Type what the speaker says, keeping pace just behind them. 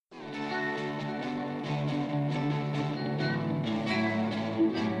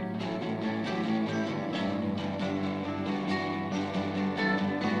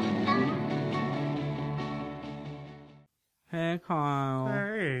Hey, Kyle.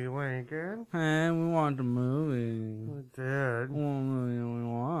 Hey, Lincoln. Hey, we watched a movie. We did. What movie do we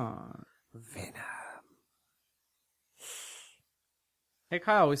watch? Venom. Hey,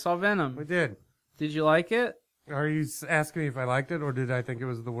 Kyle, we saw Venom. We did. Did you like it? Are you asking me if I liked it, or did I think it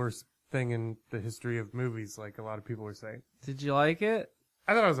was the worst thing in the history of movies, like a lot of people were saying? Did you like it?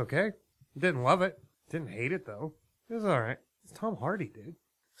 I thought it was okay. Didn't love it. Didn't hate it, though. It was alright. It's Tom Hardy, dude.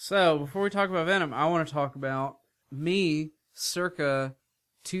 So, before we talk about Venom, I want to talk about me circa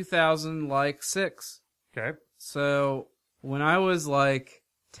 2006. Okay. So, when I was like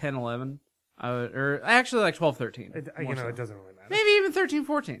 10, 11, or actually like 12, 13. It doesn't really matter. Maybe even 13,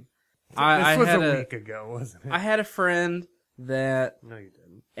 14. This was a week ago, wasn't it? I had a friend that No, you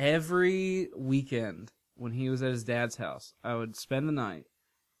didn't. every weekend when he was at his dad's house, I would spend the night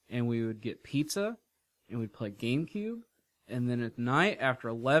and we would get pizza and we'd play GameCube. And then at night after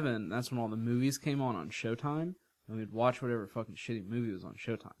 11, that's when all the movies came on Showtime. And we'd watch whatever fucking shitty movie was on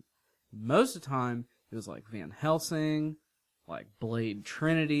Showtime. Most of the time, it was like Van Helsing, like Blade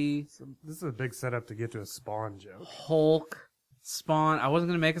Trinity. So this is a big setup to get to a Spawn joke. Hulk, Spawn. I wasn't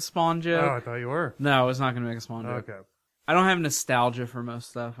going to make a Spawn joke. Oh, I thought you were. No, I was not going to make a Spawn joke. Okay. I don't have nostalgia for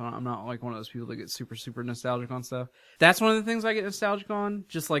most stuff. I'm not like one of those people that get super, super nostalgic on stuff. That's one of the things I get nostalgic on.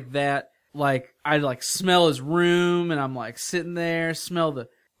 Just like that. Like, I like smell his room and I'm like sitting there, smell the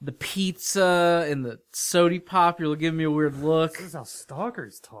pizza and the soda pop. You're giving me a weird look. This is how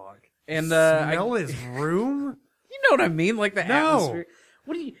stalkers talk. And, smell his room? You know what I mean? Like the atmosphere.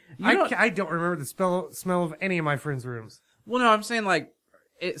 What do you I don't remember the smell of any of my friends' rooms. Well, no, I'm saying like,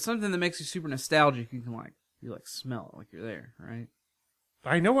 it's something that makes you super nostalgic. You can like, you like smell it like you're there, right?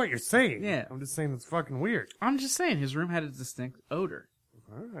 I know what you're saying. Yeah. I'm just saying it's fucking weird. I'm just saying his room had a distinct odor.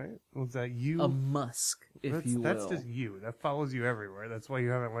 All right. Was that you? A musk, if you will. That's just you. That follows you everywhere. That's why you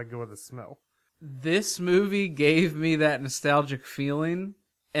haven't let go of the smell. This movie gave me that nostalgic feeling,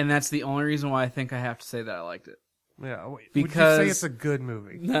 and that's the only reason why I think I have to say that I liked it. Yeah. Wait, Because would you say it's a good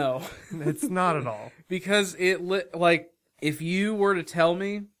movie? No. It's not at all. Because like, if you were to tell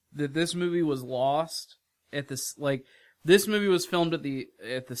me that this movie was lost at this, like, this movie was filmed at the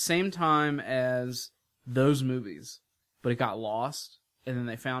same time as those movies, but it got lost, and then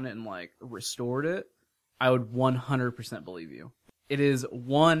they found it and, like, restored it, I would 100% believe you. It is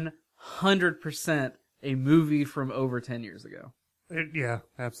 100% a movie from over 10 years ago. Yeah,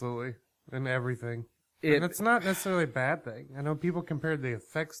 absolutely. And everything. And it's not necessarily a bad thing. I know people compared the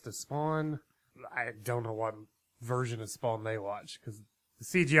effects to Spawn. I don't know what version of Spawn they watched, because the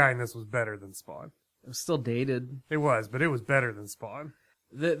CGI in this was better than Spawn. It was still dated. It was, but it was better than Spawn.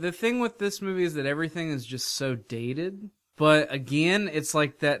 The thing with this movie is that everything is just so dated. But again, it's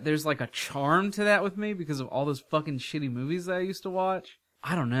like that. There's like a charm to that with me because of all those fucking shitty movies that I used to watch.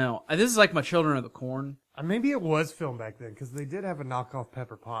 I don't know. This is like my Children of the Corn. Maybe it was filmed back then, because they did have a knockoff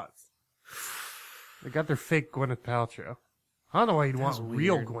Pepper Potts. They got their fake Gwyneth Paltrow. I don't know why you'd want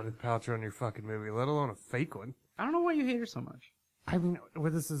real Gwyneth Paltrow in your fucking movie, let alone a fake one. I don't know why you hate her so much. I mean,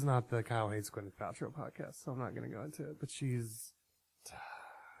 well, this is not the Kyle Hates Gwyneth Paltrow podcast, so I'm not going to go into it. But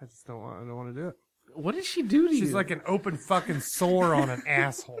I just don't want to do it. What did she do to you? She's like an open fucking sore on an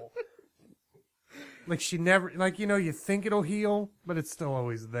asshole. Like she never, like, you think it'll heal, but it's still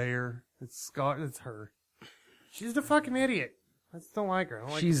always there. It's scarred. It's her. She's the fucking idiot. I just don't like her.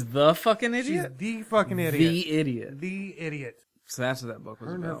 She's the fucking idiot? She's the fucking idiot. The idiot. The idiot. So that's what that book was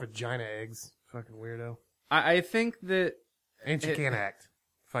Her and about. her vagina eggs. Fucking weirdo. I think that... And she can't act.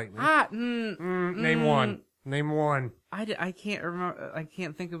 Fight me. Name one. Name one. I can't remember. I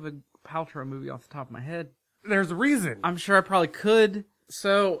can't think of a Paltrow movie off the top of my head. There's a reason. I'm sure I probably could.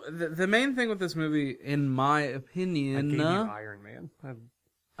 So the main thing with this movie, in my opinion, I gave you Iron Man.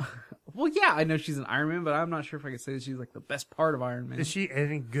 Well, yeah, I know she's an Iron Man, but I'm not sure if I could say that she's like the best part of Iron Man. Is she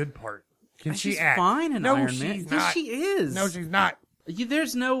any good part? Can she she's act? Fine in Iron Man. She's not. Yes, she is. No, she's not. You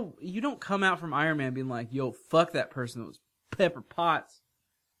don't come out from Iron Man being like, yo, fuck that person that was Pepper Potts.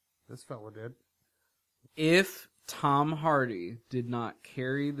 This fella did. If Tom Hardy did not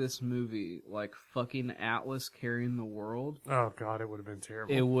carry this movie like fucking Atlas carrying the world. Oh, God, it would have been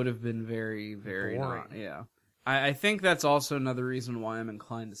terrible. It would have been very, very boring. Yeah. I think that's also another reason why I'm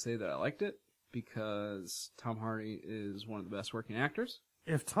inclined to say that I liked it, because Tom Hardy is one of the best working actors.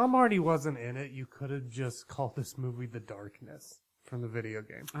 If Tom Hardy wasn't in it, you could have just called this movie The Darkness from the video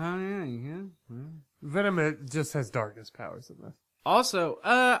game. Oh, yeah. Venom, it just has darkness powers in this. Also,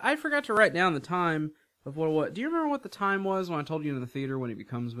 I forgot to write down the time of what. Do you remember what the time was when I told you in the theater when he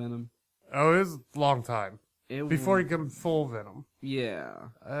becomes Venom? Oh, it was a long time. Before he becomes full Venom. Yeah.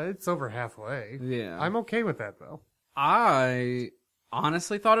 It's over halfway. Yeah. I'm okay with that, though. I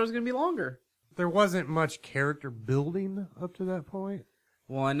honestly thought it was going to be longer. there wasn't much character building up to that point.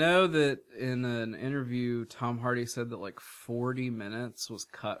 Well, I know that in an interview, Tom Hardy said that like 40 minutes was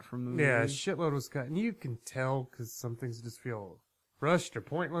cut from the movie. Yeah, a shitload was cut. And you can tell because some things just feel rushed or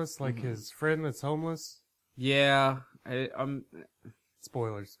pointless, like his friend that's homeless. Yeah.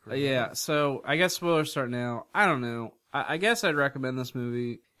 Spoilers. Yeah, so I guess spoilers start now. I don't know. I guess I'd recommend this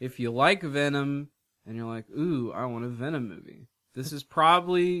movie if you like Venom and you're like, ooh, I want a Venom movie. This is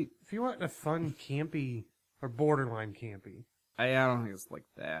probably... If you want a fun, campy, or borderline campy. I don't think it's like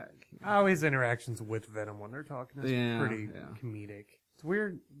that. Oh, his interactions with Venom when they're talking is pretty comedic. It's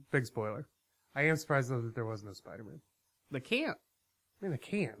weird. Big spoiler. I am surprised, though, that there was no Spider-Man. They can't. I mean, they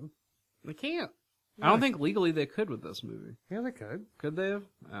can. They can't. Yeah, I don't think legally they could with this movie. Yeah, they could. Could they have?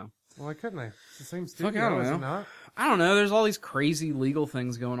 Oh. Well, why couldn't they? It's the same Fuck, studio, is it not? I don't know. There's all these crazy legal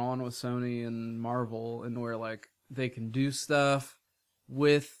things going on with Sony and Marvel, and where like they can do stuff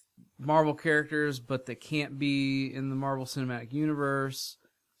with Marvel characters, but they can't be in the Marvel Cinematic Universe.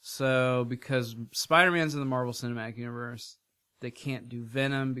 So because Spider-Man's in the Marvel Cinematic Universe, they can't do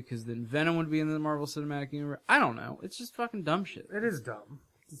Venom because then Venom would be in the Marvel Cinematic Universe. I don't know. It's just fucking dumb shit. It is dumb.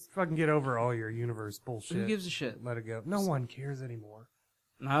 Just fucking get over all your universe bullshit. Who gives a shit? Let it go. No one cares anymore.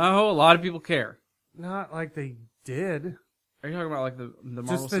 No, a lot of people care. Not like they did. Are you talking about like the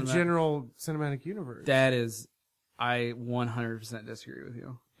Marvel Just the general cinematic universe. That is, I 100% disagree with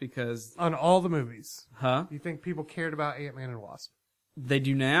you. Because... On all the movies. Huh? You think people cared about Ant-Man and Wasp? They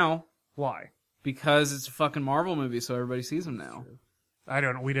do now. Why? Because it's a fucking Marvel movie, so everybody sees them now. I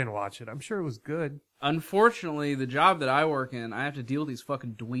don't know. We didn't watch it. I'm sure it was good. Unfortunately, the job that I work in, I have to deal with these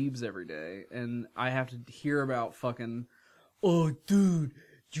fucking dweebs every day. And I have to hear about fucking... Oh, dude,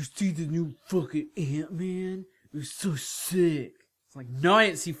 did you see the new fucking Ant-Man? It was so sick. It's like, no, I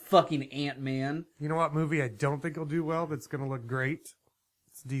didn't see fucking Ant-Man. You know what movie I don't think will do well that's going to look great?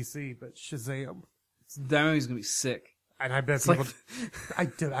 It's DC, but Shazam. That movie's going to be sick. And I bet people...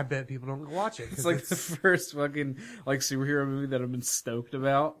 I bet people don't watch it. It's like the first fucking like superhero movie that I've been stoked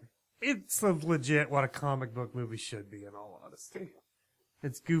about. It's legit what a comic book movie should be, in all honesty.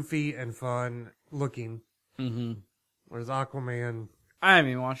 It's goofy and fun looking. Mm-hmm. Whereas Aquaman... I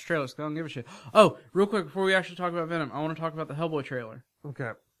haven't even watched trailers, so I don't give a shit. Oh, real quick, before we actually talk about Venom, I want to talk about the Hellboy trailer.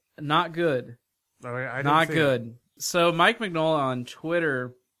 Okay. Not good. Oh, I Not good. So Mike Mignola on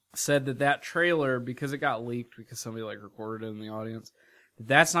Twitter said that trailer, because it got leaked, because somebody like recorded it in the audience,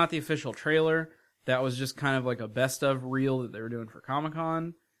 that's not the official trailer. That was just kind of like a best of reel that they were doing for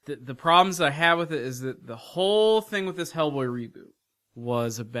Comic-Con. The problems that I have with it is that the whole thing with this Hellboy reboot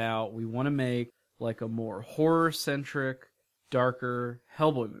was about, we want to make like a more horror-centric, darker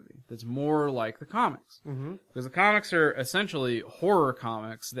Hellboy movie that's more like the comics. Mm-hmm. Because the comics are essentially horror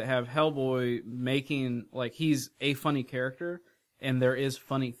comics that have Hellboy making, like, he's a funny character, and there is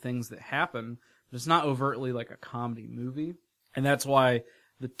funny things that happen, but it's not overtly like a comedy movie. And that's why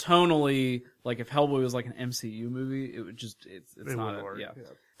the tonally, like, if Hellboy was like an MCU movie, it would just, it's not, work. Yeah.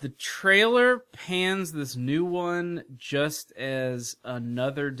 The trailer pans this new one just as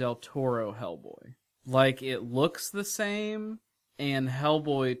another Del Toro Hellboy. Like, it looks the same, and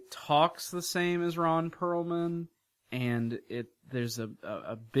Hellboy talks the same as Ron Perlman, and there's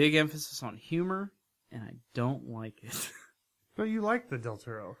a big emphasis on humor, and I don't like it. But you like the Del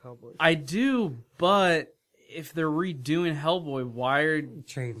Toro Hellboy. I do, but if they're redoing Hellboy, why are...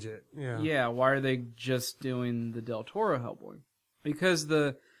 Change it, yeah. Yeah, why are they just doing the Del Toro Hellboy? Because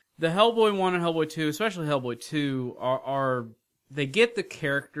the Hellboy 1 and Hellboy 2, especially Hellboy 2, are they get the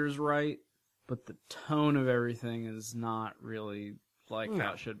characters right, but the tone of everything is not really like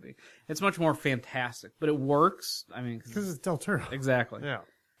how it should be. It's much more fantastic, but it works. I mean, because it's Del Toro. Exactly. Yeah.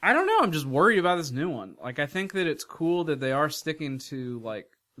 I don't know. I'm just worried about this new one. Like, I think that it's cool that they are sticking to, like,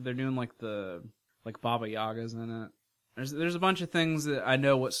 they're doing like Baba Yaga's in it. There's a bunch of things that I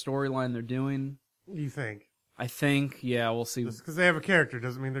know what storyline they're doing. You think? I think, yeah, we'll see. Just because they have a character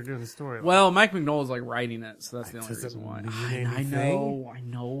doesn't mean they're doing the story. Well, Mike Mignola's like writing it, so that's the only Does it reason why. mean I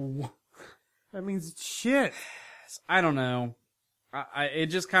know. That means shit. I don't know. It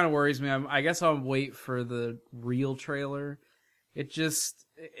just kind of worries me. I guess I'll wait for the real trailer.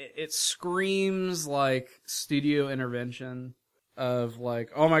 It screams like studio intervention of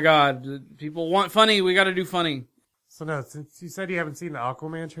like, oh my god, people want funny, we got to do funny. So no, since you said you haven't seen the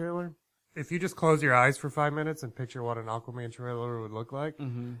Aquaman trailer, if you just close your eyes for 5 minutes and picture what an Aquaman trailer would look like,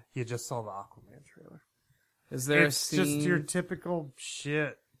 you just saw the Aquaman trailer. Is there a scene? It's just your typical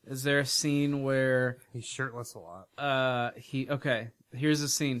shit. Is there a scene where he's shirtless a lot? Okay, here's a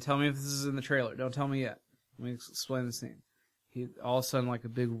scene. Tell me if this is in the trailer. Don't tell me yet. Let me explain the scene. All of a sudden, like, a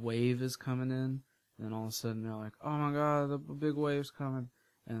big wave is coming in, and then all of a sudden they're like, oh my god, the big wave's coming.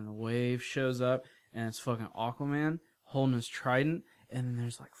 and the wave shows up, and it's fucking Aquaman holding his trident, and then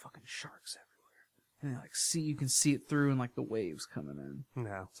there's like fucking sharks everywhere, and like you can see it through, and like the waves coming in.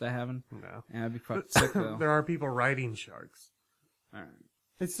 No. Does that happen? No. Yeah, that'd be fucking sick though. There are people riding sharks. All right.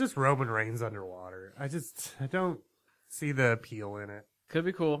 It's just Roman Reigns underwater. I don't see the appeal in it. Could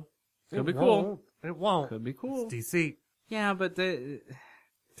be cool. Could be won't. cool. It won't. Could be cool. It's DC. Yeah, but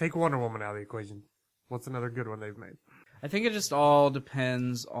Take Wonder Woman out of the equation. What's another good one they've made? I think it just all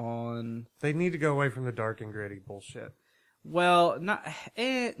depends on. They need to go away from the dark and gritty bullshit. Well, not.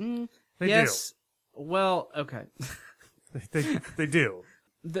 They yes. Do. Well, okay. They do.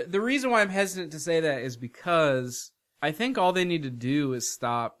 The reason why I'm hesitant to say that is because I think all they need to do is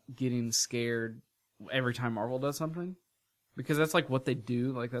stop getting scared every time Marvel does something. Because that's like what they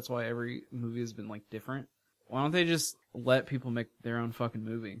do. Like that's why every movie has been like different. Why don't they just let people make their own fucking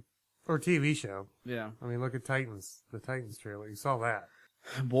movie? Or TV show. Yeah. I mean, look at Titans. The Titans trailer. You saw that.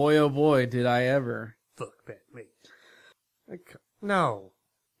 Boy, oh boy, did I ever. Fuck Batman. No.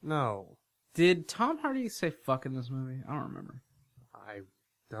 Did Tom Hardy say fuck in this movie? I don't remember. I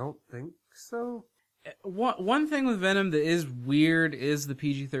don't think so. One thing with Venom that is weird is the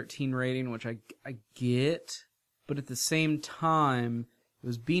PG-13 rating, which I get. But at the same time, it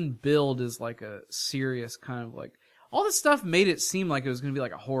was being billed as like a serious kind of like... All this stuff made it seem like it was going to be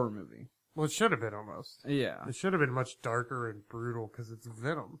like a horror movie. Well, it should have been almost. Yeah. It should have been much darker and brutal because it's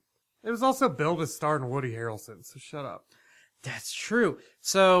Venom. It was also billed as starring Woody Harrelson, so shut up. That's true.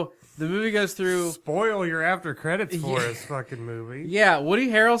 So the movie goes through... Spoil your after credits for his fucking movie. Yeah, Woody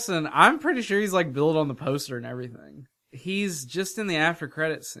Harrelson, I'm pretty sure he's like billed on the poster and everything. He's just in the after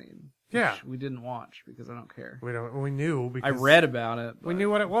credits scene. Yeah. We didn't watch because I don't care. We knew because... I read about it. We knew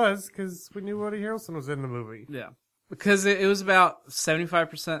what it was because we knew Woody Harrelson was in the movie. Yeah. Because it was about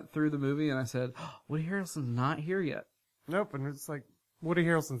 75% through the movie, and I said, oh, Woody Harrelson's not here yet. Nope, and it's like, Woody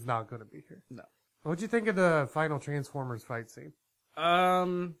Harrelson's not going to be here. No. What'd you think of the final Transformers fight scene?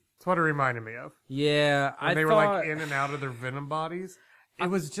 That's what it reminded me of. Yeah, when they were like in and out of their Venom bodies. It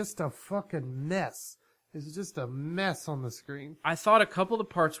was just a fucking mess. It was just a mess on the screen. I thought a couple of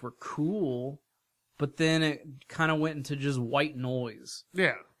the parts were cool, but then it kind of went into just white noise.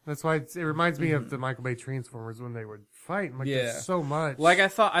 Yeah. That's why it reminds me of the Michael Bay Transformers when they would fight. Like, there's so much. Like, I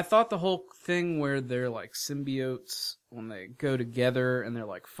thought the whole thing where they're like symbiotes when they go together and they're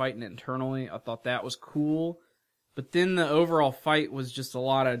like fighting internally, I thought that was cool. But then the overall fight was just a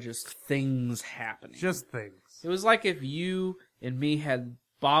lot of just things happening. Just things. It was like if you and me had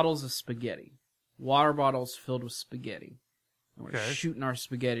bottles of spaghetti. Water bottles filled with spaghetti. And we're shooting our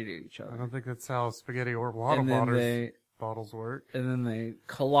spaghetti to each other. I don't think that's how spaghetti or water bottles work. And then they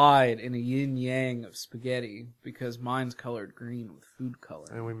collide in a yin-yang of spaghetti because mine's colored green with food color.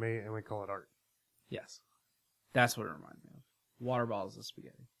 And we call it art. Yes. That's what it reminded me of. Water bottles of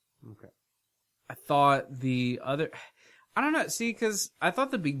spaghetti. Okay. I thought I don't know, see, because I thought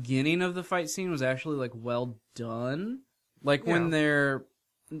the beginning of the fight scene was actually, like, well done. Like, when they're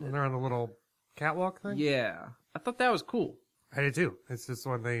on the little catwalk thing? Yeah. I thought that was cool. I did too. It's just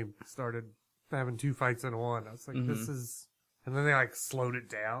when they started having two fights in one. I was like, this is... And then they, like, slowed it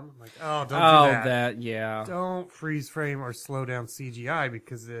down. I'm like, don't do that. Yeah. Don't freeze frame or slow down CGI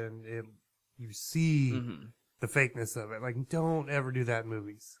because then you see the fakeness of it. Like, don't ever do that in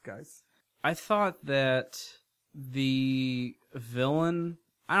movies, guys. I thought that the villain...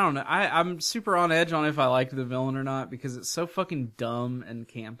 I don't know. I'm super on edge on if I liked the villain or not because it's so fucking dumb and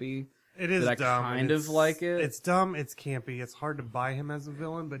campy. It is that dumb. I kind of like it. It's dumb. It's campy. It's hard to buy him as a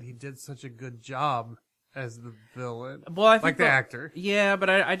villain, but he did such a good job as the villain. Well, I think like the actor. Yeah, but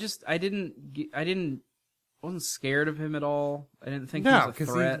I wasn't scared of him at all. I didn't think he was a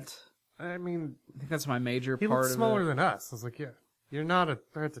threat. I think that's my major part of it. He looks smaller than us. I was like, yeah, you're not a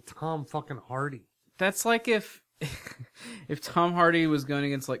threat to Tom fucking Hardy. That's like if Tom Hardy was going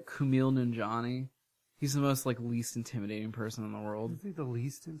against like Kumail Nanjiani. He's the most like least intimidating person in the world. Is he the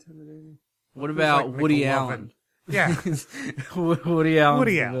least intimidating? What about like Woody Allen? Yeah. Woody Allen.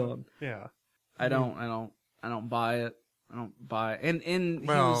 Villain. Yeah. I don't buy it. I don't buy it. And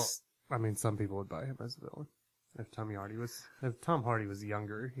I mean, some people would buy him as a villain. If Tom Hardy was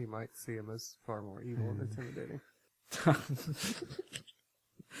younger, he might see him as far more evil and intimidating. It's a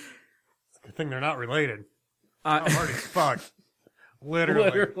good thing they're not related. Tom Hardy's fucked.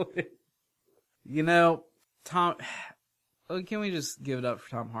 Literally. You know, can we just give it up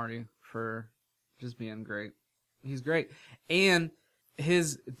for Tom Hardy for just being great? He's great. And they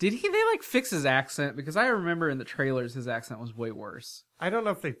like fix his accent? Because I remember in the trailers his accent was way worse. I don't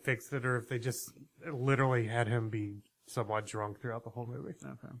know if they fixed it or if they just literally had him be somewhat drunk throughout the whole movie.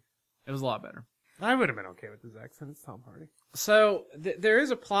 Okay. It was a lot better. I would have been okay with his accent. It's Tom Hardy. So there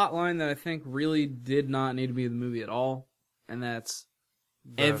is a plot line that I think really did not need to be in the movie at all, and that's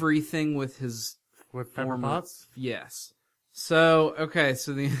everything with his with Pepper Potts. Yes. So okay,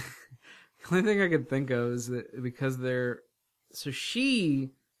 so the only thing I could think of is that because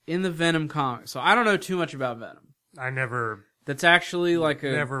she in the Venom comic. So I don't know too much about Venom. That's actually like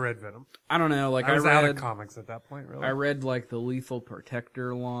never read Venom. I don't know. Like I was out of comics at that point. Really, I read like the Lethal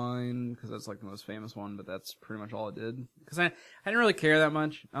Protector line because that's like the most famous one, but that's pretty much all I did because I didn't really care that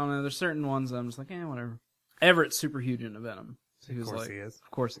much. I don't know. There's certain ones that I'm just like, whatever. Everett's super huge into Venom, so he was like, he is. Of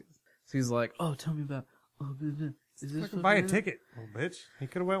course he is. So he's like, oh, tell me about. Is this buy a ticket, little bitch? He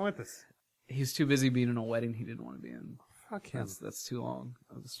could have went with us. He's too busy being in a wedding he didn't want to be in. Fuck him. That's too long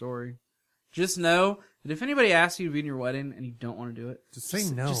of the story. Just know that if anybody asks you to be in your wedding and you don't want to do it, just say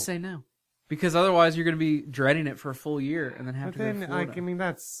no. Just say no. Because otherwise you're going to be dreading it for a full year and then have to go to Florida. I mean,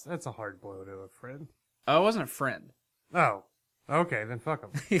 that's a hard blow to a friend. Oh, it wasn't a friend. Oh. Okay, then fuck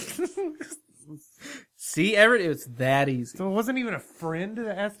him. See, Everett, it was that easy. So it wasn't even a friend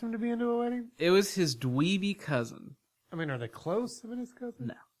that asked him to be into a wedding? It was his dweeby cousin. I mean, are they close? Him and his cousin?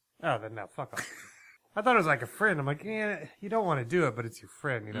 No. Oh, then no, fuck off. I thought it was like a friend. I'm like, you don't want to do it, but it's your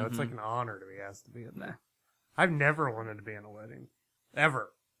friend, you know? It's like an honor to be asked to be in there. I've never wanted to be in a wedding.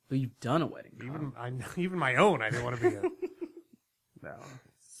 Ever. But you've done a wedding. Even my own, I didn't want to be in. No.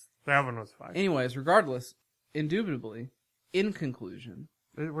 That one was fine. Anyways, regardless, indubitably, in conclusion.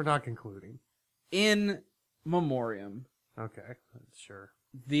 We're not concluding. In memoriam. Okay, sure.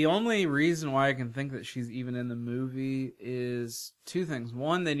 The only reason why I can think that she's even in the movie is two things.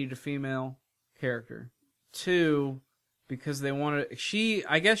 One, they need a female character. Two, because they want to...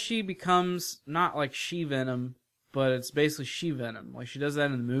 I guess she becomes not like She-Venom, but it's basically She-Venom. Like, she does that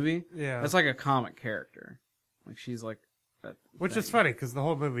in the movie. Yeah. That's like a comic character. Like, she's like... Which is funny, because the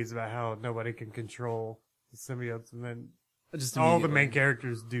whole movie's about how nobody can control the symbiotes, and then just all the main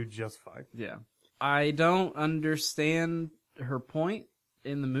characters do just fine. Yeah. I don't understand her point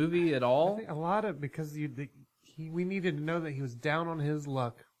in the movie at all. I think a lot of... Because we needed to know that he was down on his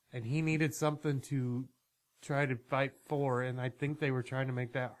luck, and he needed something to try to fight for, and I think they were trying to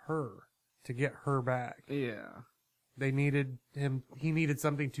make that her, to get her back. Yeah. They needed him, he needed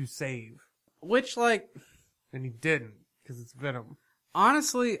something to save. Which, like... And he didn't, because it's Venom.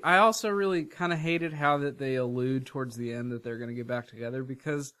 Honestly, I also really kind of hated how that they allude towards the end that they're going to get back together,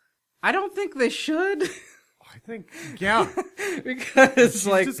 because I don't think they should. I think, yeah. Because, she's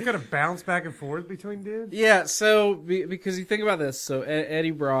like... just going to bounce back and forth between dudes? Yeah, so, because you think about this, so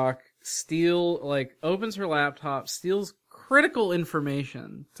Eddie Brock opens her laptop, steals critical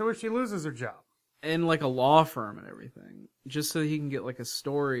information. So if she loses her job. And, like, a law firm and everything. Just so he can get, like, a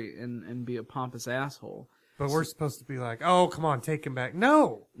story and be a pompous asshole. But we're supposed to be like, oh, come on, take him back.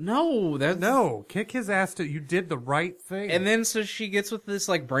 No, kick his ass you did the right thing. And then so she gets with this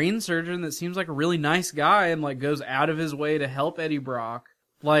like brain surgeon that seems like a really nice guy and like goes out of his way to help Eddie Brock.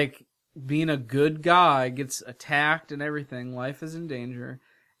 Like being a good guy, gets attacked and everything. Life is in danger.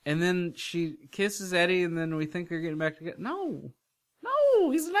 And then she kisses Eddie and then we think they're getting back together. No,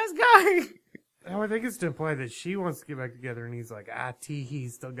 he's a nice guy. Oh, I think it's to imply that she wants to get back together and he's like,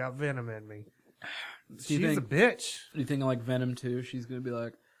 he's still got Venom in me. She's a bitch. You think like Venom 2, she's going to be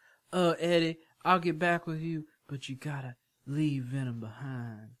like, oh, Eddie, I'll get back with you, but you got to leave Venom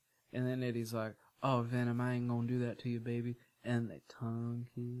behind. And then Eddie's like, oh, Venom, I ain't going to do that to you, baby. And they tongue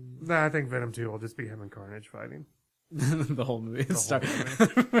kiss. Nah, I think Venom 2 will just be him and Carnage fighting. The whole movie.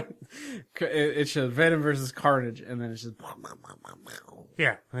 It shows Venom versus Carnage, and then it's just...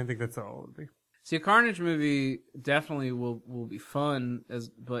 Yeah, I think that's all it would be. See, a Carnage movie definitely will be fun,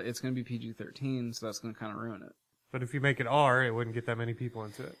 but it's going to be PG-13, so that's going to kind of ruin it. But if you make it R, it wouldn't get that many people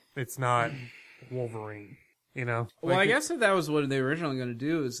into it. It's not Wolverine, you know? Well, I guess if that was what they were originally going to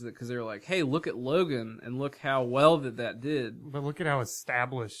do, is that because they were like, hey, look at Logan, and look how well that did. But look at how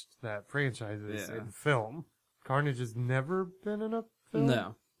established that franchise is in film. Carnage has never been in a film?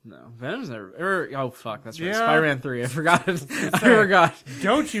 No, Venom's never... oh, fuck, that's right. Yeah. Spider-Man 3, I forgot. I forgot.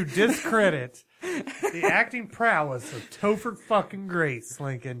 Don't you discredit the acting prowess of Topher fucking Grace,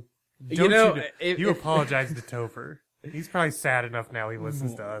 Lincoln. You apologize to Topher. He's probably sad enough now he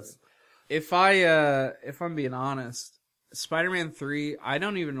listens to us. If I'm being honest, Spider-Man 3, I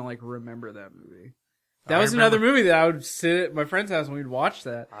don't even, like, remember that movie. That was another movie that I would sit at my friend's house and we'd watch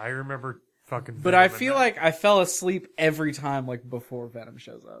that. I remember fucking Venom. But I feel like I fell asleep every time, like, before Venom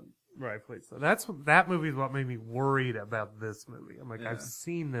shows up. Rightfully so. That movie is what made me worried about this movie. I'm like, I've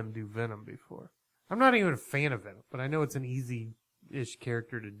seen them do Venom before. I'm not even a fan of Venom, but I know it's an easy-ish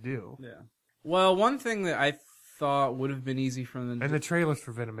character to do. Yeah. Well, one thing that I thought would have been easy for them. And the trailers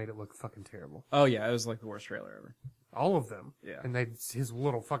for Venom made it look fucking terrible. Oh yeah, it was like the worst trailer ever. All of them. Yeah. And his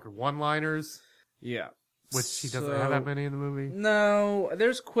little fucking one-liners. Yeah. Which he doesn't have that many in the movie. No,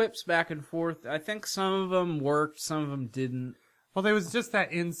 there's quips back and forth. I think some of them worked, some of them didn't. Well, there was just that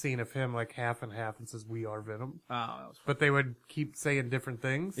end scene of him like half and half and says, "We are Venom." Oh, that was But they would keep saying different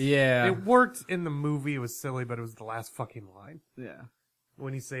things. Yeah. It worked in the movie. It was silly, but it was the last fucking line. Yeah.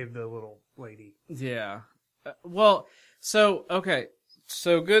 When he saved the little lady. Yeah. Okay.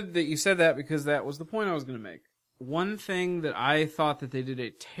 So good that you said that because that was the point I was going to make. One thing that I thought that they did a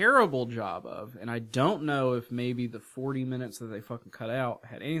terrible job of, and I don't know if maybe the 40 minutes that they fucking cut out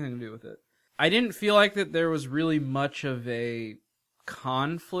had anything to do with it. I didn't feel like that there was really much of a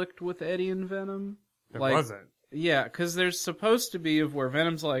conflict with Eddie and Venom. There wasn't. Yeah, because there's supposed to be of where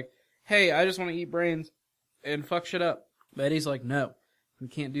Venom's like, hey, I just want to eat brains and fuck shit up. But Eddie's like, no, we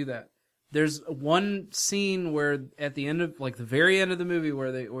can't do that. There's one scene where at the end of, like, the very end of the movie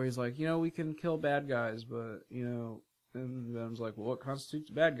where he's like, we can kill bad guys, but, and Venom's like, well, what constitutes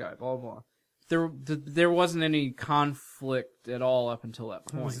a bad guy? Blah, blah, blah. There wasn't any conflict at all up until that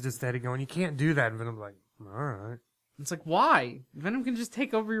point. It was just Eddie going, you can't do that. And Venom's like, all right. It's like, why? Venom can just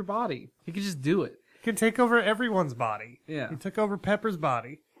take over your body. He can just do it. He can take over everyone's body. Yeah. He took over Pepper's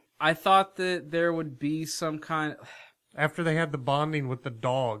body. I thought that there would be some kind of... After they had the bonding with the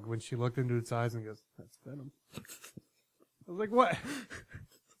dog, when she looked into its eyes and goes, that's Venom. I was like, what?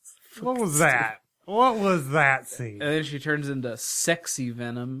 What was that? What was that scene? And then she turns into sexy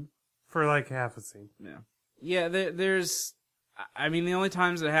Venom. For like half a scene. Yeah. Yeah, there's... I mean, the only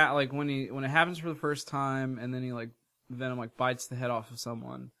times it when it happens for the first time, and then Venom like bites the head off of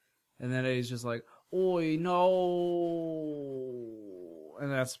someone, and then he's just like, "Oi, no," and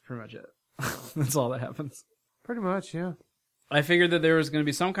that's pretty much it. That's all that happens. Pretty much, yeah. I figured that there was going to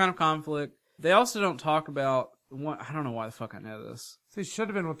be some kind of conflict. They also don't talk about I don't know why the fuck I know this. So he should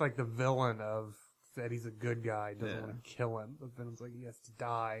have been with like the villain of that he's a good guy, doesn't want to kill him, but Venom's like he has to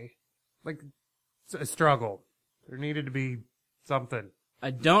die. Like it's a struggle. There needed to be something. I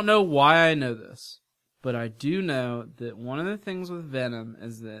don't know why I know this, but I do know that one of the things with Venom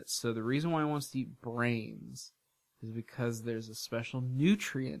is that the reason why he wants to eat brains is because there's a special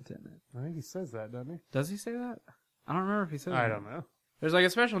nutrient in it. I think he says that, doesn't he? Does he say that? I don't remember if he says that. I don't know. There's like a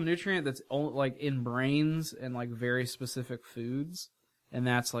special nutrient that's only, like in brains and like very specific foods, and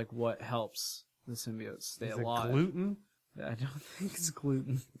that's like what helps the symbiote stay alive. Is it gluten? I don't think it's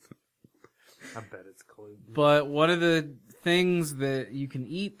gluten. I bet it's gluten. But one of the things that you can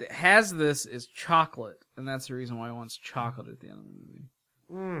eat that has this is chocolate, and that's the reason why he wants chocolate at the end of the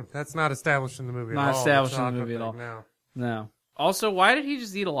movie. That's not established in the movie at all. Not established in the movie at all. No. No. Also, why did he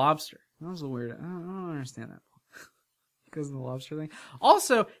just eat a lobster? That was a weird... I don't understand that. Because of the lobster thing.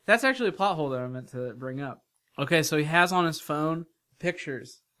 Also, that's actually a plot hole that I meant to bring up. Okay, so he has on his phone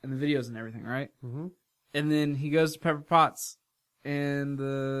pictures and the videos and everything, right? Mm-hmm. And then he goes to Pepper Potts and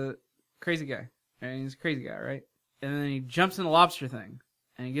the crazy guy. And he's a crazy guy, right? And then he jumps in the lobster thing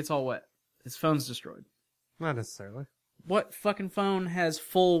and he gets all wet. His phone's destroyed. Not necessarily. What fucking phone has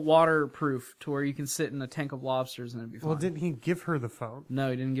full waterproof to where you can sit in a tank of lobsters and it'd be fine? Well, didn't he give her the phone? No,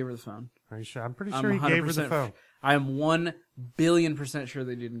 he didn't give her the phone. Are you sure? I'm pretty sure he gave her the phone. I am 1,000,000,000% sure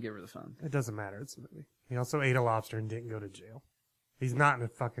they didn't give her the phone. It doesn't matter. It's a movie. He also ate a lobster and didn't go to jail. He's not in a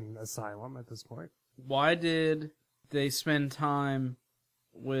fucking asylum at this point. Why did they spend time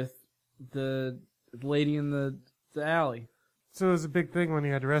with the lady in the alley? So it was a big thing when he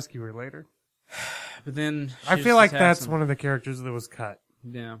had to rescue her later. But then I feel like that's one of the characters that was cut.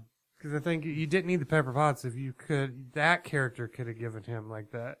 Yeah. Because I think you didn't need the Pepper Potts if you could. That character could have given him like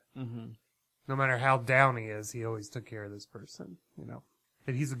that. Mm-hmm. No matter how down he is, he always took care of this person.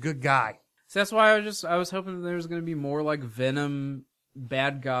 And he's a good guy. So that's why I was hoping that there was going to be more like Venom,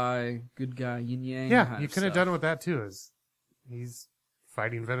 bad guy, good guy, yin yang. Yeah, you could have done it with that too. He's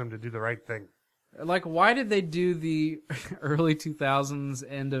fighting Venom to do the right thing. Like, why did they do the early 2000s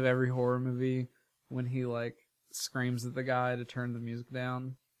end of every horror movie when he like screams at the guy to turn the music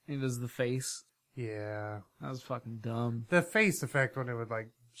down? He does the face. Yeah, that was fucking dumb. The face effect when it would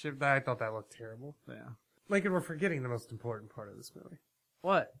like shift. I thought that looked terrible. Yeah. Like, and we're forgetting the most important part of this movie.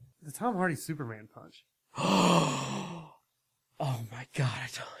 What? The Tom Hardy Superman punch. Oh my god, I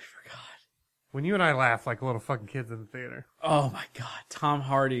totally forgot. When you and I laughed like little fucking kids in the theater. Oh my god, Tom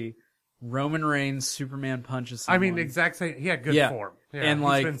Hardy, Roman Reigns, Superman punches someone. I mean, exact same. He had good form. Yeah, and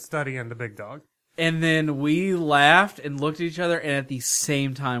he's been studying the big dog. And then we laughed and looked at each other and at the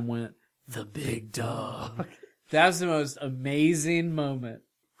same time went, the big dog. That was the most amazing moment.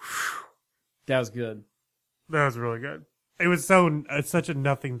 Whew. That was good. That was really good. It was such a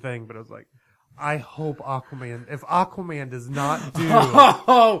nothing thing, but it was like, I hope Aquaman, if Aquaman does not do...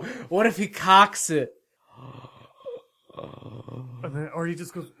 Oh, what if he cocks it? Or he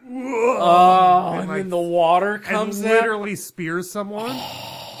just goes... Oh, and then the water comes and literally spears someone?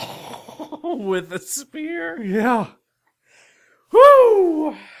 With a spear? Yeah.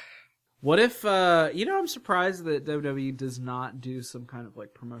 Woo! What if, I'm surprised that WWE does not do some kind of,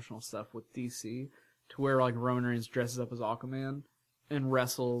 like, promotional stuff with DC to where, like, Roman Reigns dresses up as Aquaman and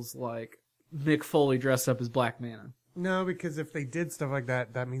wrestles, like, Mick Foley dressed up as Black Manta. No, because if they did stuff like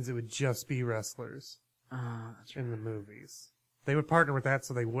that, that means it would just be wrestlers That's right. in the movies. They would partner with that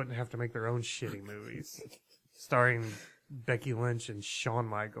so they wouldn't have to make their own shitty movies. Starring Becky Lynch and Shawn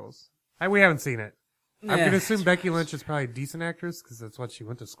Michaels. We haven't seen it. I'm going to assume Becky Lynch is probably a decent actress because that's what she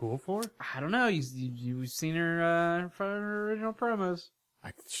went to school for. I don't know. You've seen her from her original promos.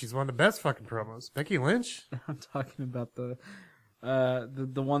 She's one of the best fucking promos. Becky Lynch? I'm talking about the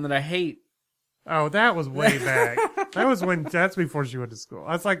one that I hate. Oh, that was way back. That's before she went to school.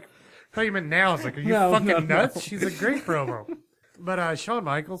 I was like, I thought you meant now. I was like, are you fucking nuts? No. She's a great promo. But Shawn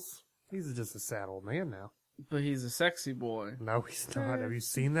Michaels, he's just a sad old man now. But he's a sexy boy. No, he's not. Have you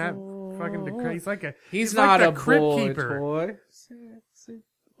seen that? Fucking, he's not like a crypt boy keeper. Toy. Sexy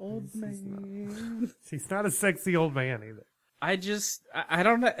old man. He's not a sexy old man either. I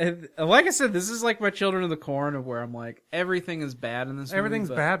don't know. Like I said, this is like my Children of the Corn, of where I'm like, everything is bad in this Everything's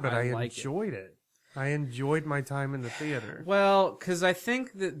movie, bad, but I like enjoyed it. I enjoyed my time in the theater. Well, because I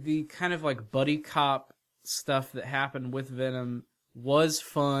think that the kind of like buddy cop stuff that happened with Venom was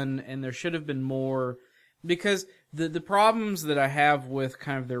fun, and there should have been more. Because the problems that I have with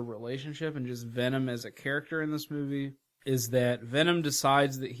kind of their relationship and just Venom as a character in this movie is that Venom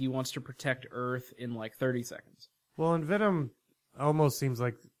decides that he wants to protect Earth in like 30 seconds. Well, and Venom almost seems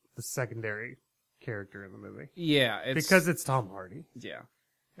like the secondary character in the movie. Yeah. Because it's Tom Hardy. Yeah.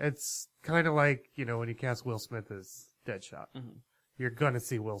 It's kind of like, when you cast Will Smith as Deadshot. Mm-hmm. You're going to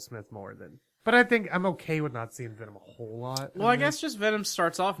see Will Smith more than... But I think I'm okay with not seeing Venom a whole lot. Well, I guess just Venom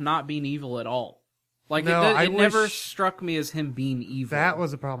starts off not being evil at all. Like, no, it never struck me as him being evil. That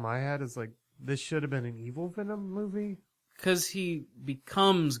was a problem I had, is like, this should have been an evil Venom movie. Because he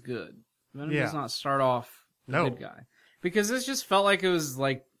becomes good. Venom does not start off the good guy. Because this just felt like it was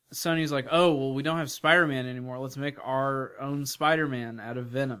like, Sony's like, oh, well, we don't have Spider-Man anymore. Let's make our own Spider-Man out of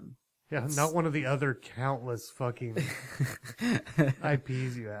Venom. Yeah, not one of the other countless fucking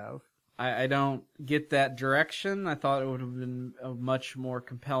IPs you have. I don't get that direction. I thought it would have been a much more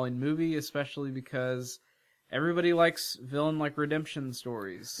compelling movie, especially because everybody likes villain-like redemption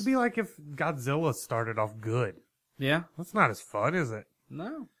stories. It'd be like if Godzilla started off good. Yeah. That's not as fun, is it?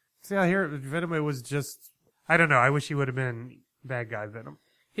 No. See, I hear Venom, it was just... I don't know, I wish he would have been bad guy Venom.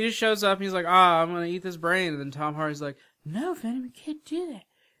 He just shows up and he's like, I'm going to eat this brain. And then Tom Hardy's like, no, Venom, you can't do that.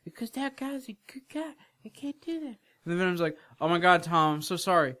 Because that guy's a good guy. You can't do that. And then Venom's like, oh my God, Tom, I'm so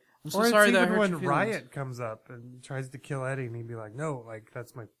sorry. I'm so sorry that I hurt your feelings. Or when Riot comes up and tries to kill Eddie, and he'd be like, no, like,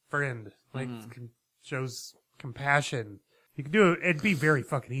 that's my friend. Like, shows compassion. You can do it. It'd be very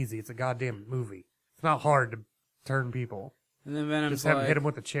fucking easy. It's a goddamn movie. It's not hard to turn people. And then Venom's just have him hit him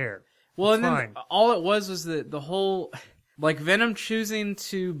with a chair. Well, and then all it was that the whole, like, Venom choosing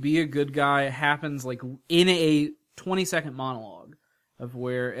to be a good guy happens, like, in a 20-second monologue of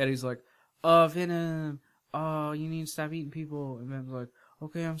where Eddie's like, oh, Venom, oh, you need to stop eating people. And Venom's like,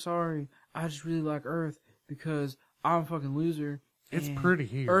 okay, I'm sorry. I just really like Earth because I'm a fucking loser. It's pretty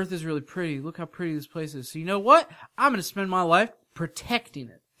here. Earth is really pretty. Look how pretty this place is. So you know what? I'm going to spend my life protecting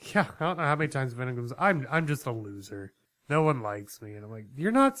it. Yeah, I don't know how many times Venom goes, I'm just a loser. No one likes me. And I'm like,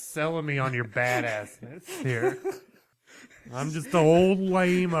 you're not selling me on your badassness here. I'm just an old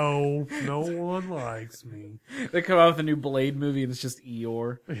lame-o. No one likes me. They come out with a new Blade movie and it's just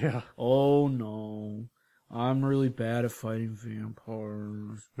Eeyore. Yeah. Oh, no. I'm really bad at fighting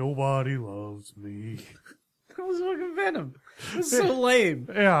vampires. Nobody loves me. That was fucking Venom. It was so lame.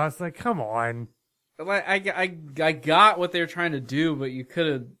 Yeah, it's like, come on. Like, I got what they were trying to do, but you could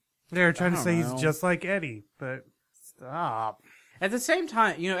have... They were trying to say he's just like Eddie, but stop. At the same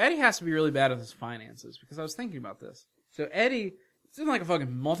time, Eddie has to be really bad at his finances, because I was thinking about this. So Eddie is in like a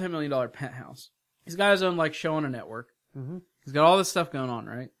fucking multi-million-dollar penthouse. He's got his own like show on a network. Mm-hmm. He's got all this stuff going on,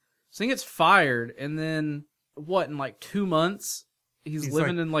 right? So he gets fired, and then, in like 2 months, he's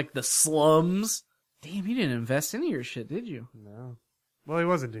living in like the slums? Damn, you didn't invest any of your shit, did you? No. Well, he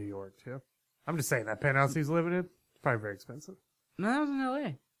was in New York, too. I'm just saying, that penthouse he's living in, it's probably very expensive. No, that was in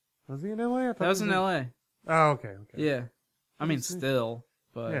L.A. Was he in L.A.? That was in L.A. Oh, okay. Yeah. I mean, still,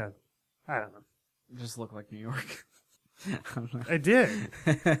 but... Yeah. I don't know. It just looked like New York. It did.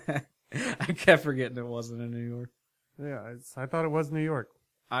 I kept forgetting it wasn't in New York. Yeah, I thought it was New York.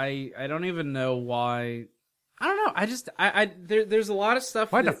 I don't even know why. I don't know. There's a lot of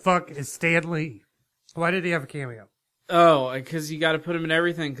stuff. Why the fuck is Stan Lee? Why did he have a cameo? Oh, because you got to put him in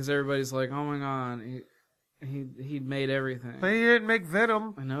everything. Because everybody's like, oh my god, he made everything. But he didn't make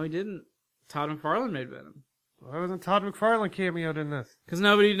Venom. I know he didn't. Todd McFarlane made Venom. Why wasn't Todd McFarlane cameoed in this? Because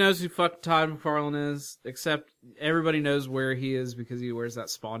nobody knows who fuck Todd McFarlane is, except everybody knows where he is because he wears that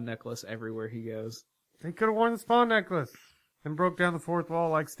Spawn necklace everywhere he goes. He could have worn the Spawn necklace and broke down the fourth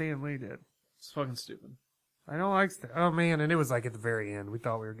wall like Stan Lee did. It's fucking stupid. I don't like Stan. Oh man, and it was like at the very end. We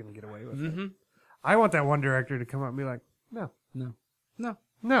thought we were going to get away with Mm-hmm. it. I want that one director to come up and be like, no,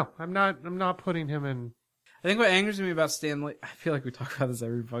 I'm not putting him in. I think what angers me about Stan Lee, I feel like we talk about this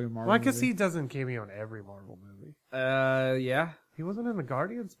every fucking Marvel Well, I guess movie. he doesn't cameo in every Marvel movie. Yeah. He wasn't in the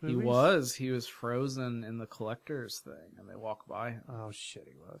Guardians movies? He was. He was frozen in the Collector's thing, and they walk by him. Oh shit,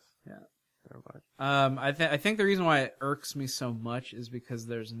 he was. Yeah. Never mind. I think the reason why it irks me so much is because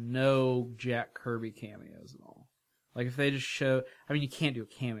there's no Jack Kirby cameos at all. Like, if they just show... I mean, you can't do a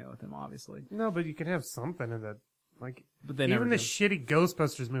cameo with him, obviously. No, but you can have something in that. Like, But they never even the do. shitty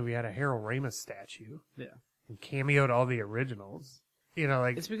Ghostbusters movie had a Harold Ramis statue. Yeah. And cameoed all the originals. You know,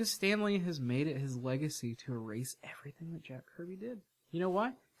 like... It's because Stan Lee has made it his legacy to erase everything that Jack Kirby did. You know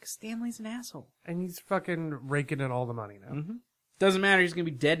why? Because Stan Lee's an asshole. And he's fucking raking in all the money now. Mm-hmm. Doesn't matter. He's going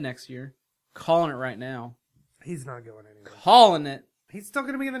to be dead next year. Calling it right now. He's not going anywhere. Calling it. He's still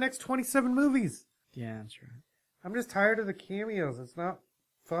going to be in the next 27 movies. Yeah, that's right. I'm just tired of the cameos. It's not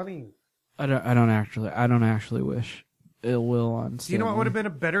funny. I don't actually wish it will on. Do you know what would have been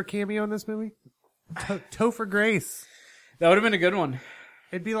a better cameo in this movie? Topher Grace. That would have been a good one.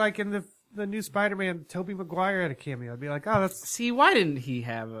 It'd be like in the new Spider-Man, Tobey Maguire had a cameo. I'd be like, oh, See, why didn't he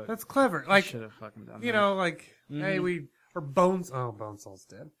have a? that's clever. Like, should have fucking done. you that. know, like, hey, or Bonesaw's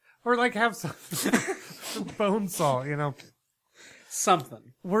dead. Or like have some Bonesaw, you know.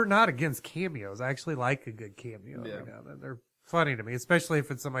 something. We're not against cameos. I actually like a good cameo. Yeah. Every now and then. They're funny to me, especially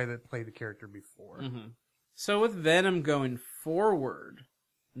if it's somebody that played the character before. Mm-hmm. So with Venom going forward,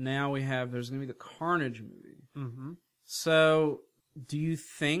 now there's going to be the Carnage movie. Mm-hmm. So do you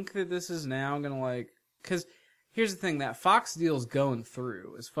think that this is now going to because here's the thing, that Fox deal's going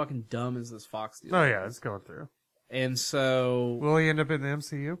through, as fucking dumb as this Fox deal Oh yeah, it's going through. And so... Will he end up in the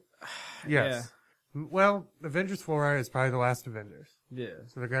MCU? Yes. Yeah. Well, Avengers 4 is probably the last Avengers. Yeah.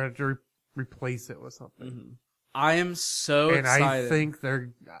 So they're going to replace it with something. Mm-hmm. I am so and excited. I think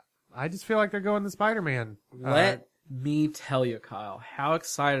I just feel like they're going to Spider-Man. Let me tell you, Kyle, how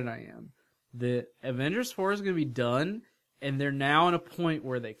excited I am that Avengers 4 is going to be done, and they're now in a point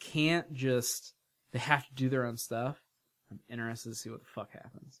where they can't just... They have to do their own stuff. I'm interested to see what the fuck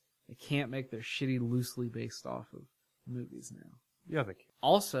happens. They can't make their shitty, loosely based off of movies now. Yeah, they can.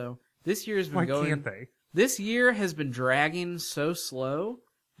 Also, this year has been Why going... can't they? This year has been dragging so slow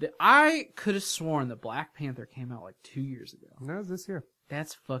that I could have sworn that Black Panther came out like 2 years ago. No, it's this year.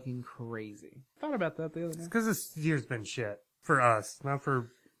 That's fucking crazy. Thought about that the other day. It's because this year's been shit. For us, not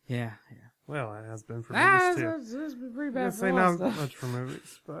for... Yeah. Well, it has been for movies, too. It's been pretty I bad say for not us, though. much for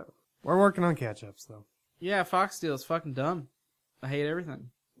movies, but we're working on catch-ups, though. Yeah, Fox deal is fucking dumb. I hate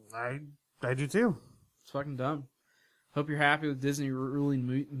everything. I do, too. It's fucking dumb. Hope you're happy with Disney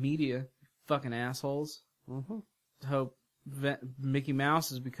ruling media, fucking assholes. Mm-hmm. Hope Mickey Mouse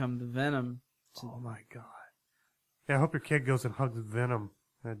has become the Venom. Oh, my God. Yeah, I hope your kid goes and hugs Venom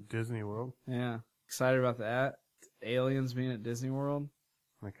at Disney World. Yeah. Excited about that. Aliens being at Disney World.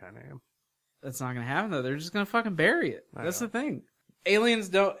 I kind of am. That's not going to happen, though. They're just going to fucking bury it. I That's know. the thing.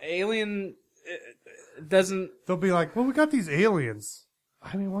 Alien doesn't... They'll be like, well, we got these aliens.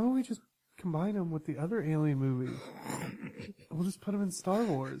 I mean, why don't we just combine them with the other alien movie? We'll just put them in Star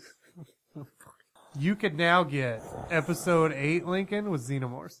Wars. You could now get Episode 8 Lincoln with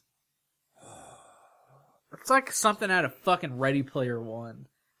Xenomorphs. It's like something out of fucking Ready Player One.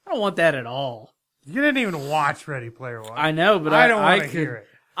 I don't want that at all. You didn't even watch Ready Player One. I know, but I don't want to hear it.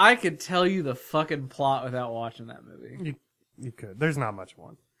 I could tell you the fucking plot without watching that movie. You could. There's not much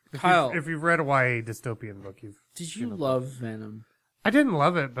one. Kyle. If you've read a YA dystopian book, Did you love Venom? I didn't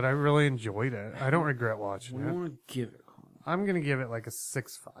love it, but I really enjoyed it. I don't regret watching What do you it. want to give it, Colin? I'm going to give it like a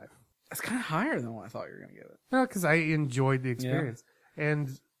 6.5. That's kind of higher than what I thought you were going to give it. No, because I enjoyed the experience. And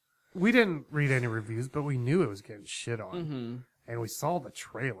we didn't read any reviews, but we knew it was getting shit on. Mm-hmm. And we saw the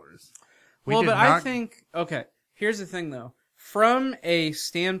trailers. I think... Okay, here's the thing, though. From a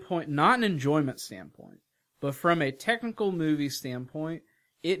standpoint, not an enjoyment standpoint, but from a technical movie standpoint,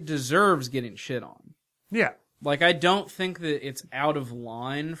 it deserves getting shit on. Yeah. Like, I don't think that it's out of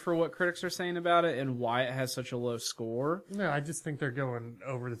line for what critics are saying about it and why it has such a low score. No, I just think they're going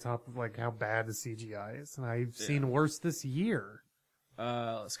over the top of like how bad the CGI is. And I've seen worse this year.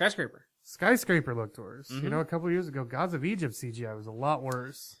 Skyscraper. Skyscraper looked worse. Mhm. You know, a couple years ago, Gods of Egypt CGI was a lot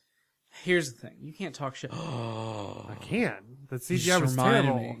worse. Here's the thing: you can't talk shit. I can. The You CGI just was reminded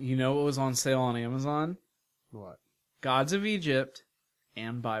terrible. me. You know what was on sale on Amazon? What? Gods of Egypt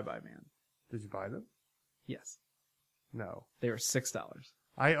and Bye Bye Man. Did you buy them? Yes, No. they were $6.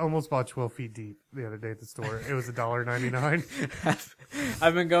 I almost bought 12 Feet Deep the other day at the store. It was $1.99.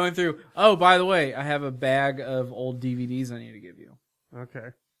 I've been going through. Oh, by the way, I have a bag of old DVDs I need to give you Okay.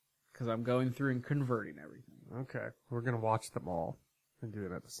 because I'm going through and converting everything. Okay. We're going to watch them all and do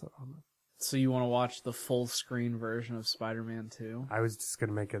an episode on them. So you want to watch the full screen version of Spider-Man 2? I was just going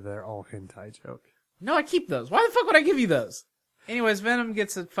to make their all hentai joke. No, I keep those. Why the fuck would I give you those? Anyways, Venom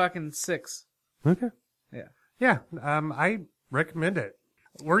gets a fucking 6. Okay. Yeah. Yeah. I recommend it.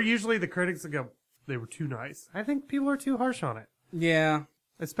 We're usually the critics that go, they were too nice. I think people are too harsh on it. Yeah.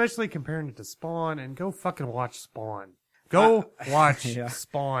 Especially comparing it to Spawn, and go fucking watch Spawn. Go watch Yeah.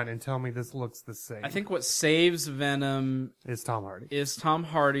 Spawn and tell me this looks the same. I think what saves Venom It's Tom Hardy. is Tom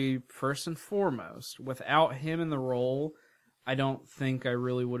Hardy first and foremost. Without him in the role, I don't think I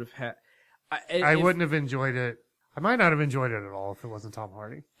really would have had. I wouldn't have enjoyed it. I might not have enjoyed it at all if it wasn't Tom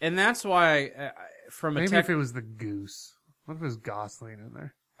Hardy. And that's why, from a Maybe if it was the Goose. What if it was Gosling in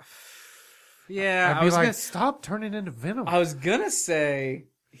there? yeah, I'd be like, stop turning into Venom. I was gonna say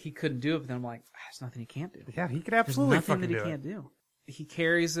he couldn't do it, but then I'm like, there's nothing he can't do. Yeah, he could There's absolutely nothing fucking that he do it. can't do. He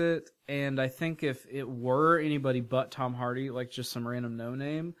carries it, and I think if it were anybody but Tom Hardy, like just some random no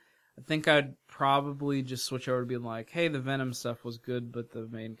name, I think I'd probably just switch over to being like, hey, the Venom stuff was good, but the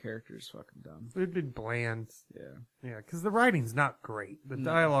main character is fucking dumb. It'd be bland. Yeah. Yeah, because the writing's not great. The No.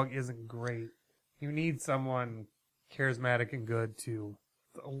 dialogue isn't great. You need someone charismatic and good to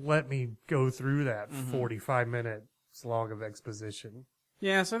let me go through that 45-minute slog of exposition.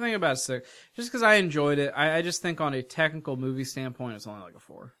 Yeah, so I think about 6. Just because I enjoyed it, I just think on a technical movie standpoint, it's only like a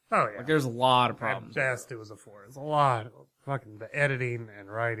 4. Oh, yeah. Like, there's a lot of At problems. best, it was a 4. It's a lot of fucking the editing and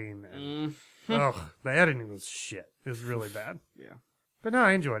writing. And, ugh, the editing was shit. It was really bad. Yeah. But no,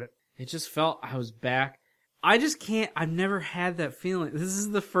 I enjoyed it. It just felt I was back. I just can't. I've never had that feeling. This is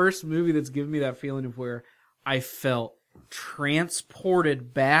the first movie that's given me that feeling of where I felt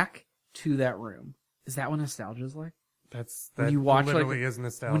transported back to that room. Is that what nostalgia is like? That When you watch, literally is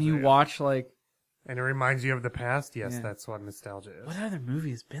nostalgia. When you watch, like, and it reminds you of the past, yes, Yeah. that's what nostalgia is. what other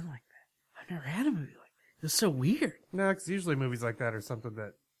movie has been like that? I've never had a movie like that. It was so weird. No, because usually movies like that are something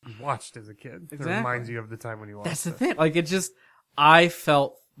that you watched as a kid. It Exactly. reminds you of the time when you watched That's the it. thing. Like, it just, I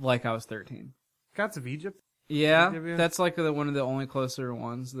felt like I was 13. Gods of Egypt? Yeah, Give you- that's like one of the only closer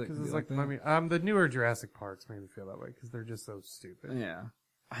ones that Because can it's be like, that. the newer Jurassic Parks made me feel that way because they're just so stupid. Yeah.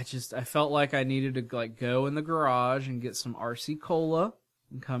 I felt like I needed to like go in the garage and get some RC Cola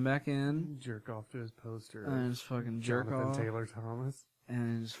and come back in Jerk off to his poster. and just fucking jerk Jonathan off Taylor Thomas.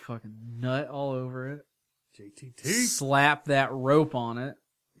 and just fucking nut all over it. JTT. Slap that rope on it.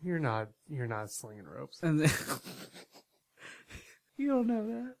 You're not slinging ropes. And then you don't know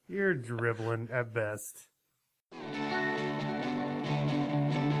that. You're dribbling at best.